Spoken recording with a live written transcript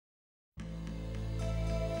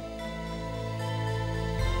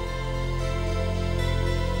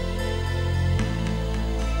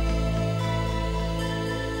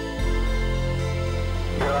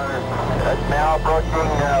now approaching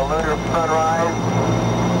lunar sunrise,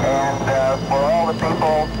 and for all the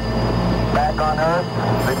people back on Earth,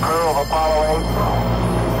 the crew of Apollo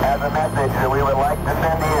 8 has a message that we would like to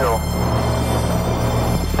send to you.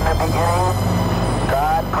 In the beginning,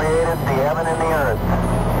 God created the heaven and the earth,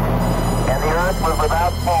 and the earth was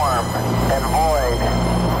without form and void,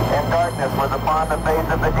 and darkness was upon the face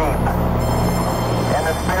of the deep. And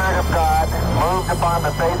the Spirit of God moved upon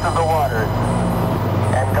the face of the waters.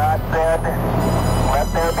 And God said, "Let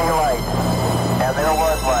there be light." And there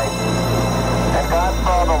was light. And God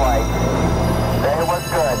saw the light, that it was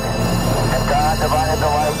good. And God divided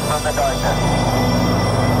the light from the darkness.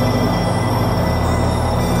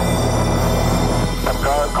 And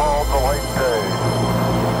God called the light day,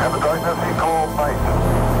 and the darkness he called night.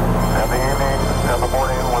 And the evening and the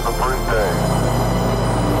morning was the first day.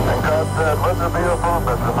 And God said, "Let there be a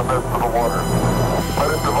firmament in the midst of the waters. Let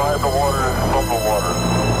it divide the waters from the waters."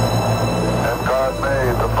 And God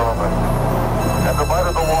made the firmament, and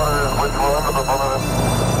divided the waters which were under the firmament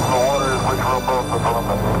from the waters which were above the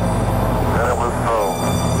firmament. And it was so.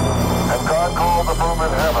 And God called the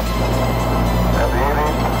firmament heaven. And the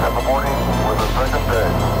evening and the morning were the second day.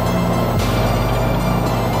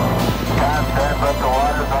 God said, "Let the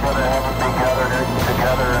waters under the heaven be gathered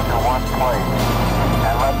together into one place,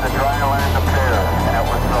 and let the dry land appear." And it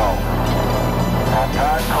was so. And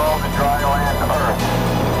God called the dry land earth,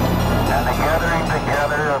 and the gathering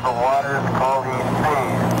together of the waters called he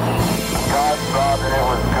seas. God saw that it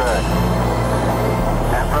was good.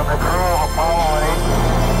 And from the crew of Apollo 8,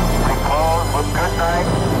 we close with good night,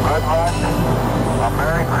 good luck, a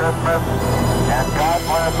Merry Christmas, and God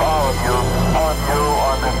bless all of you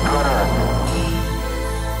on this good earth.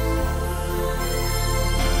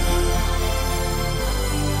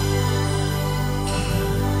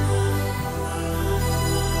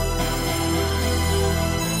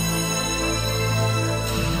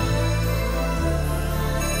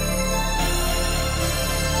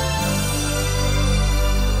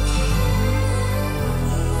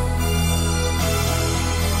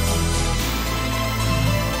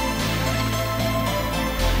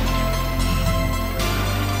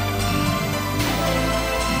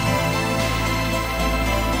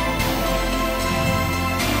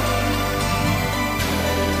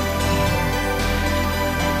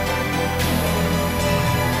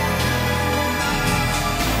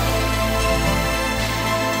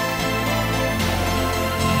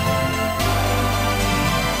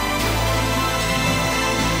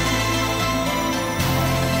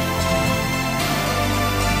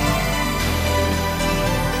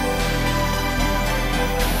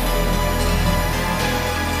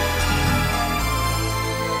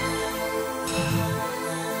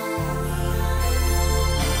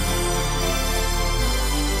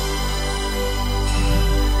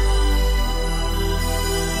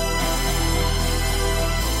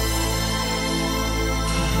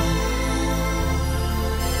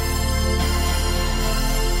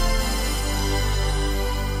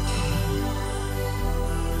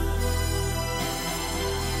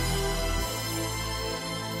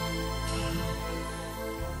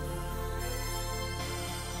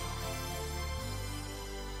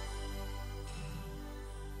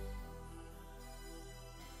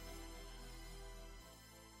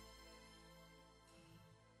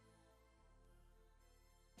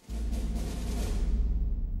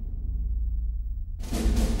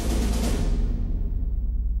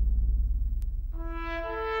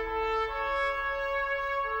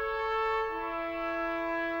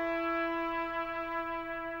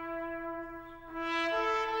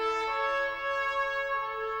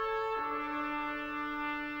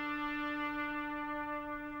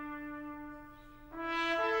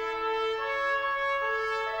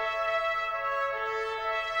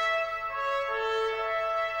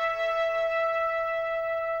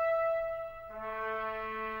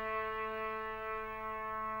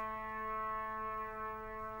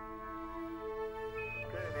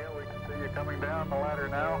 Coming down the ladder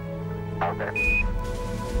now. Okay.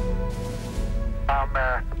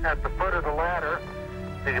 At the foot of the ladder,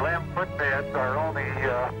 the lamp footbeds are only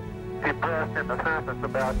depressed in the surface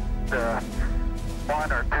about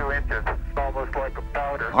 1 or 2 inches. It's almost like a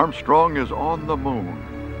powder. Armstrong is on the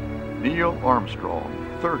moon. Neil Armstrong,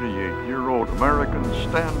 38-year-old American,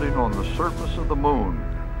 standing on the surface of the moon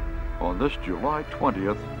on this July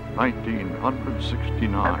 20th,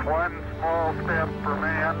 1969. That's one small step for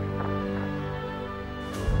man,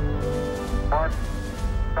 one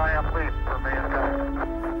giant leap for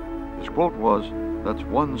mankind. His quote was, "That's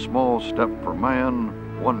one small step for man,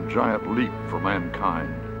 one giant leap for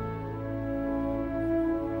mankind."